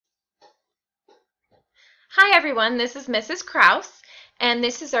Hi everyone, this is Mrs. Kraus, and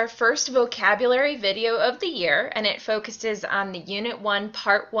this is our first vocabulary video of the year, and it focuses on the Unit 1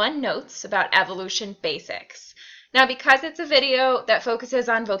 Part 1 notes about evolution basics. Now, because it's a video that focuses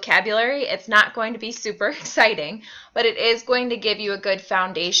on vocabulary, it's not going to be super exciting, but it is going to give you a good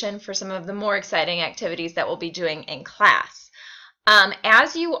foundation for some of the more exciting activities that we'll be doing in class.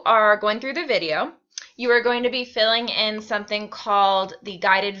 As you are going through the video, you are going to be filling in something called the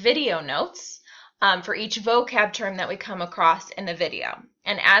guided video notes for each vocab term that we come across in the video.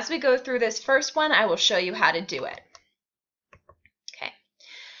 And as we go through this first one, I will show you how to do it. Okay.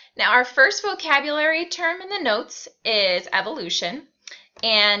 Now, our first vocabulary term in the notes is evolution,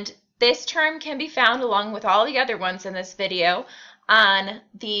 and this term can be found along with all the other ones in this video on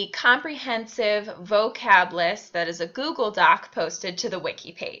the comprehensive vocab list that is a Google Doc posted to the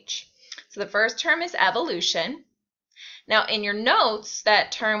wiki page. So the first term is evolution. Now, in your notes,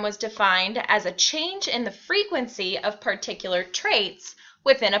 that term was defined as a change in the frequency of particular traits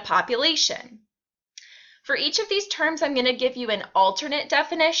within a population. For each of these terms, I'm going to give you an alternate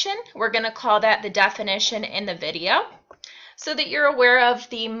definition. We're going to call that the definition in the video, so that you're aware of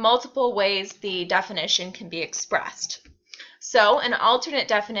the multiple ways the definition can be expressed. So, an alternate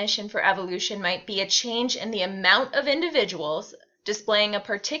definition for evolution might be a change in the amount of individuals displaying a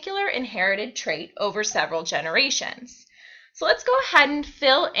particular inherited trait over several generations. So let's go ahead and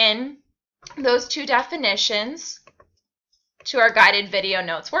fill in those two definitions to our guided video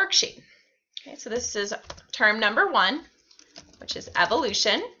notes worksheet. Okay, so this is term number 1, which is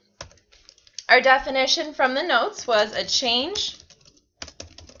evolution. Our definition from the notes was a change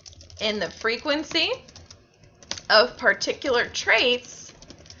in the frequency of particular traits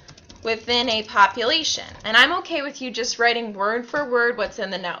within a population. And I'm okay with you just writing word for word what's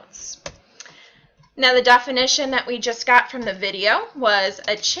in the notes. Now, the definition that we just got from the video was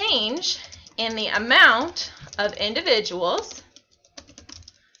a change in the amount of individuals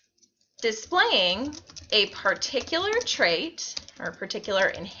displaying a particular trait or a particular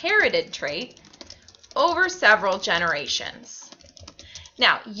inherited trait over several generations.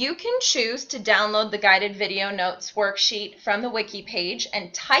 Now, you can choose to download the guided video notes worksheet from the wiki page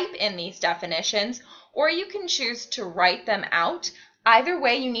and type in these definitions, or you can choose to write them out. Either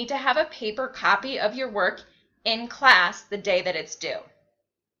way, you need to have a paper copy of your work in class the day that it's due.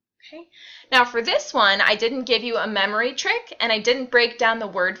 Okay. Now, for this one, I didn't give you a memory trick, and I didn't break down the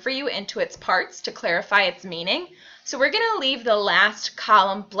word for you into its parts to clarify its meaning. So we're going to leave the last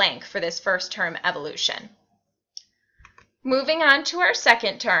column blank for this first term, evolution. Moving on to our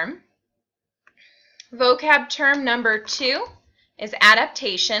second term, vocab term number 2 is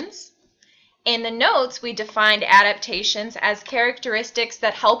adaptations. In the notes, we defined adaptations as characteristics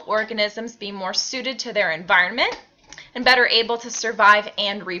that help organisms be more suited to their environment and better able to survive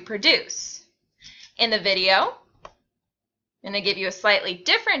and reproduce. In the video, I'm going to give you a slightly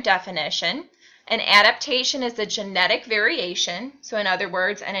different definition. An adaptation is a genetic variation, so in other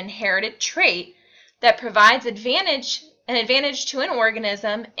words, an inherited trait that provides an advantage to an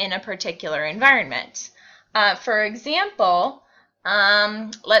organism in a particular environment. For example,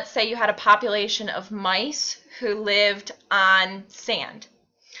 let's say you had a population of mice who lived on sand.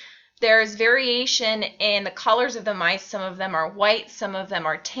 There's variation in the colors of the mice. Some of them are white, some of them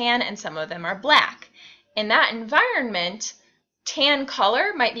are tan, and some of them are black. In that environment, tan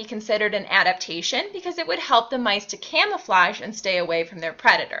color might be considered an adaptation because it would help the mice to camouflage and stay away from their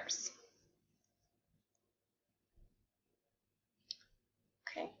predators.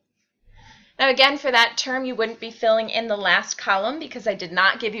 Now again, for that term, you wouldn't be filling in the last column because I did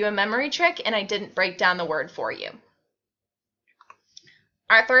not give you a memory trick and I didn't break down the word for you.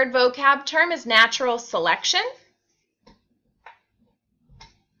 Our third vocab term is natural selection.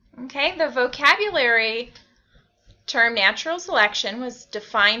 Okay, the vocabulary term natural selection was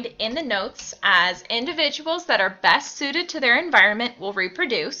defined in the notes as individuals that are best suited to their environment will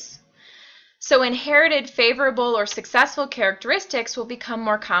reproduce. So inherited favorable or successful characteristics will become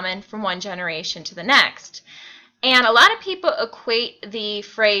more common from one generation to the next. And a lot of people equate the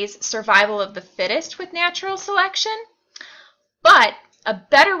phrase survival of the fittest with natural selection, but a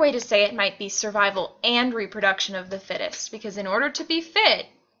better way to say it might be survival and reproduction of the fittest, because in order to be fit,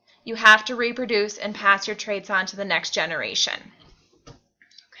 you have to reproduce and pass your traits on to the next generation.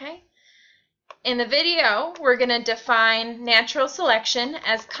 Okay? In the video, we're going to define natural selection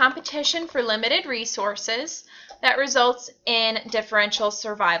as competition for limited resources that results in differential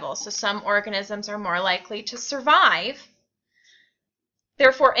survival. So some organisms are more likely to survive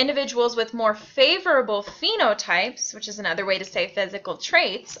Therefore, individuals with more favorable phenotypes, which is another way to say physical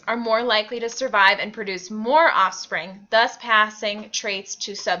traits, are more likely to survive and produce more offspring, thus passing traits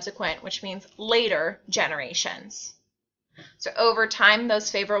to subsequent, which means later, generations. So over time,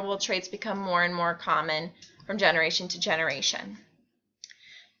 those favorable traits become more and more common from generation to generation.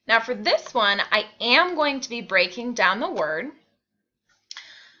 Now for this one, I am going to be breaking down the word.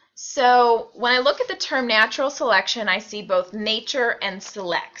 So when I look at the term natural selection, I see both nature and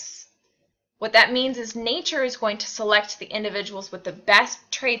selects. What that means is nature is going to select the individuals with the best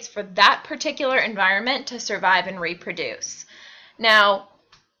traits for that particular environment to survive and reproduce. Now,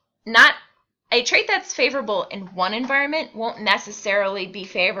 not a trait that's favorable in one environment won't necessarily be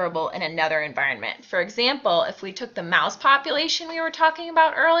favorable in another environment. For example, if we took the mouse population we were talking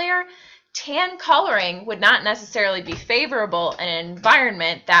about earlier, tan coloring would not necessarily be favorable in an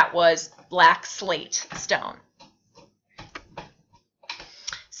environment that was black slate stone.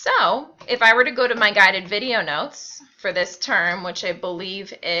 So, if I were to go to my guided video notes for this term, which I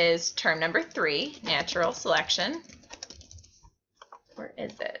believe is term number 3, natural selection. Where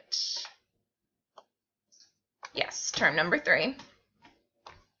is it? Yes, term number 3.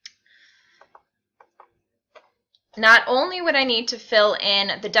 Not only would I need to fill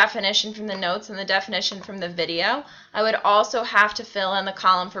in the definition from the notes and the definition from the video, I would also have to fill in the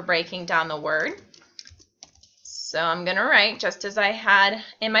column for breaking down the word. So I'm going to write, just as I had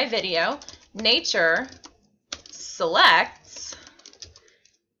in my video, nature selects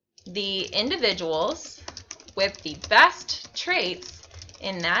the individuals with the best traits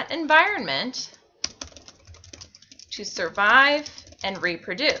in that environment to survive and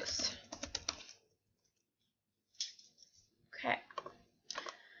reproduce.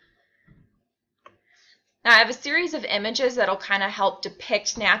 Now I have a series of images that'll kind of help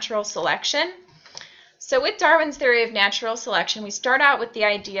depict natural selection. So with Darwin's theory of natural selection, we start out with the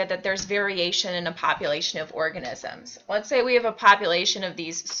idea that there's variation in a population of organisms. Let's say we have a population of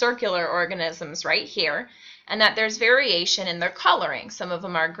these circular organisms right here, and that there's variation in their coloring. Some of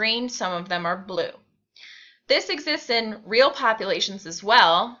them are green, some of them are blue. This exists in real populations as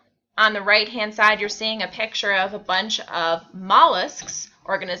well. On the right-hand side, you're seeing a picture of a bunch of mollusks,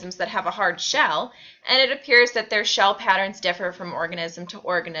 organisms that have a hard shell, and it appears that their shell patterns differ from organism to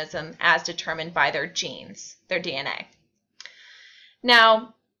organism as determined by their genes, their DNA.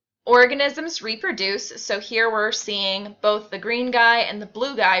 Now, organisms reproduce, so here we're seeing both the green guy and the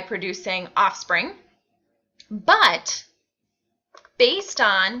blue guy producing offspring, but based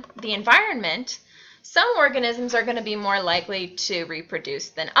on the environment, some organisms are going to be more likely to reproduce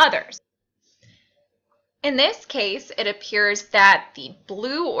than others. In this case, it appears that the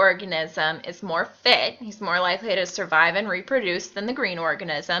blue organism is more fit. He's more likely to survive and reproduce than the green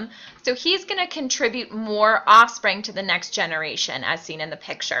organism. So he's going to contribute more offspring to the next generation, as seen in the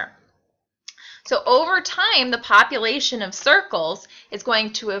picture. So over time, the population of circles is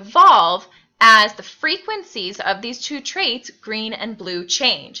going to evolve as the frequencies of these two traits, green and blue,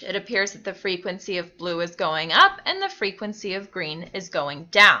 change. It appears that the frequency of blue is going up and the frequency of green is going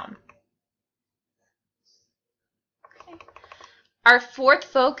down. Our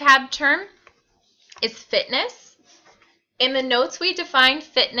fourth vocab term is fitness. In the notes, we define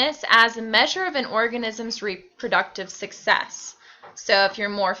fitness as a measure of an organism's reproductive success. So if you're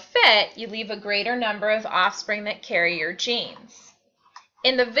more fit, you leave a greater number of offspring that carry your genes.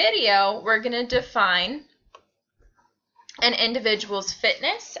 In the video, we're going to define an individual's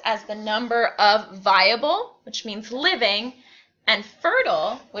fitness as the number of viable, which means living, and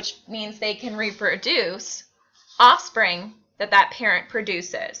fertile, which means they can reproduce, offspring that parent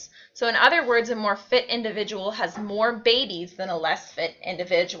produces. So in other words, a more fit individual has more babies than a less fit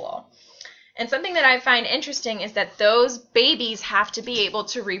individual. And something that I find interesting is that those babies have to be able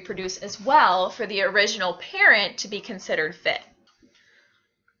to reproduce as well for the original parent to be considered fit.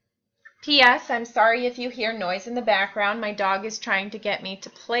 P.S. I'm sorry if you hear noise in the background. My dog is trying to get me to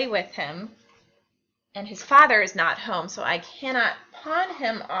play with him, and his father is not home, so I cannot pawn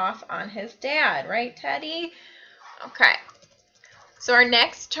him off on his dad. Right, Teddy? Okay. So our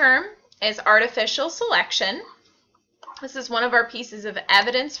next term is artificial selection. This is one of our pieces of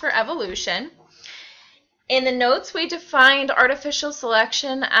evidence for evolution. In the notes, we defined artificial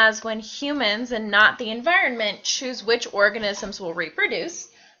selection as when humans and not the environment choose which organisms will reproduce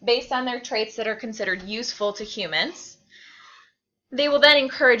based on their traits that are considered useful to humans. They will then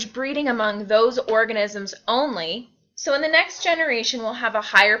encourage breeding among those organisms only. So in the next generation, we'll have a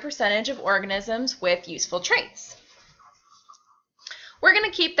higher percentage of organisms with useful traits. We're going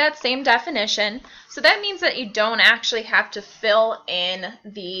to keep that same definition, so that means that you don't actually have to fill in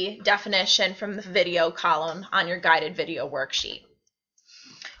the definition from the video column on your guided video worksheet.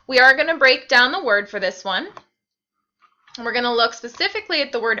 We are going to break down the word for this one. And we're going to look specifically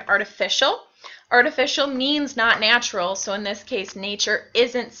at the word artificial. Artificial means not natural, so in this case, nature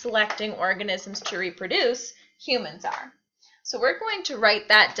isn't selecting organisms to reproduce, humans are. So we're going to write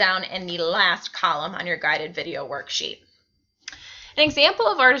that down in the last column on your guided video worksheet. An example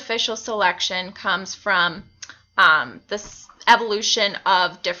of artificial selection comes from the evolution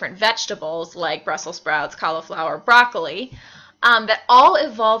of different vegetables like Brussels sprouts, cauliflower, broccoli, that all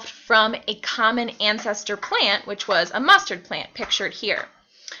evolved from a common ancestor plant, which was a mustard plant, pictured here.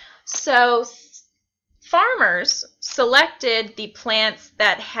 So farmers selected the plants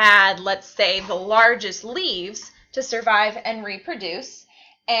that had, let's say, the largest leaves to survive and reproduce,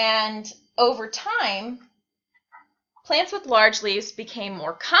 and over time, plants with large leaves became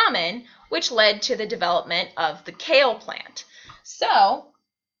more common, which led to the development of the kale plant. So,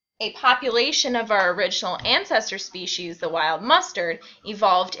 a population of our original ancestor species, the wild mustard,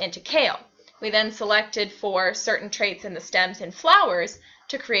 evolved into kale. We then selected for certain traits in the stems and flowers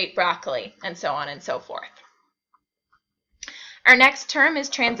to create broccoli, and so on and so forth. Our next term is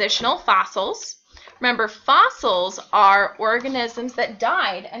transitional fossils. Remember, fossils are organisms that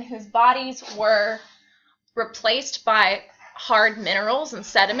died and whose bodies were replaced by hard minerals and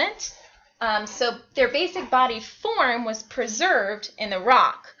sediment. So their basic body form was preserved in the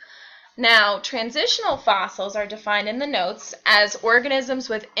rock. Now, transitional fossils are defined in the notes as organisms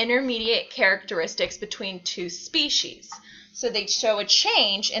with intermediate characteristics between two species. So they show a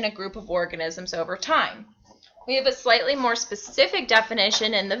change in a group of organisms over time. We have a slightly more specific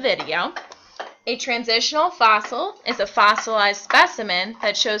definition in the video. A transitional fossil is a fossilized specimen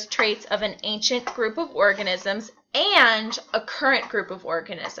that shows traits of an ancient group of organisms and a current group of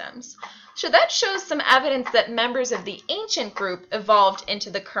organisms. So that shows some evidence that members of the ancient group evolved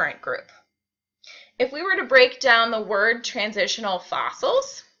into the current group. If we were to break down the word transitional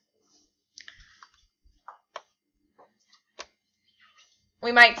fossils,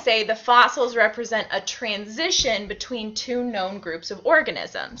 we might say the fossils represent a transition between two known groups of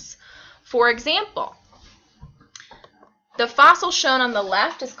organisms. For example, the fossil shown on the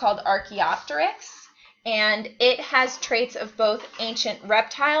left is called Archaeopteryx, and it has traits of both ancient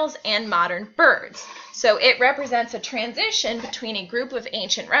reptiles and modern birds. So it represents a transition between a group of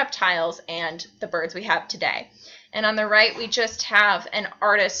ancient reptiles and the birds we have today. And on the right, we just have an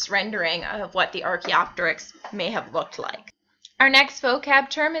artist's rendering of what the Archaeopteryx may have looked like. Our next vocab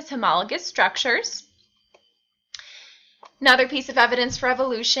term is homologous structures. Another piece of evidence for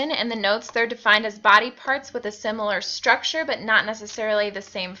evolution. In the notes, they're defined as body parts with a similar structure but not necessarily the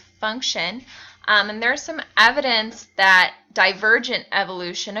same function. And there's some evidence that divergent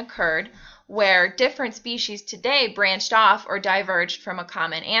evolution occurred where different species today branched off or diverged from a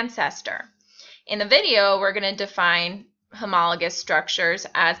common ancestor. In the video, we're going to define homologous structures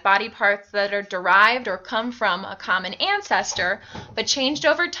as body parts that are derived or come from a common ancestor but changed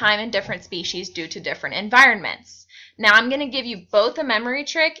over time in different species due to different environments. Now I'm going to give you both a memory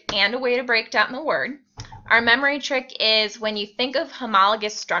trick and a way to break down the word. Our memory trick is when you think of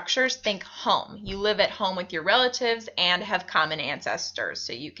homologous structures, think home. You live at home with your relatives and have common ancestors,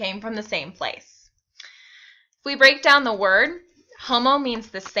 so you came from the same place. If we break down the word, homo means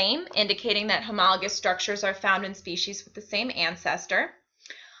the same, indicating that homologous structures are found in species with the same ancestor.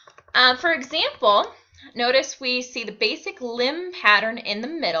 For example, notice we see the basic limb pattern in the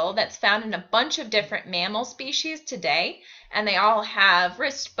middle that's found in a bunch of different mammal species today, and they all have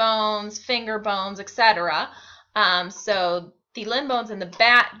wrist bones, finger bones, etc. So the limb bones in the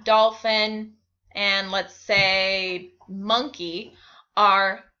bat, dolphin, and let's say monkey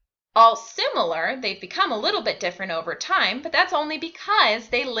are all similar. They've become a little bit different over time, but that's only because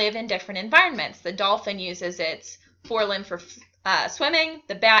they live in different environments. The dolphin uses its forelimb for swimming,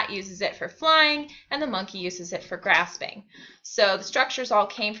 the bat uses it for flying, and the monkey uses it for grasping. So the structures all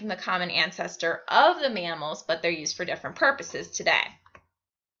came from the common ancestor of the mammals, but they're used for different purposes today.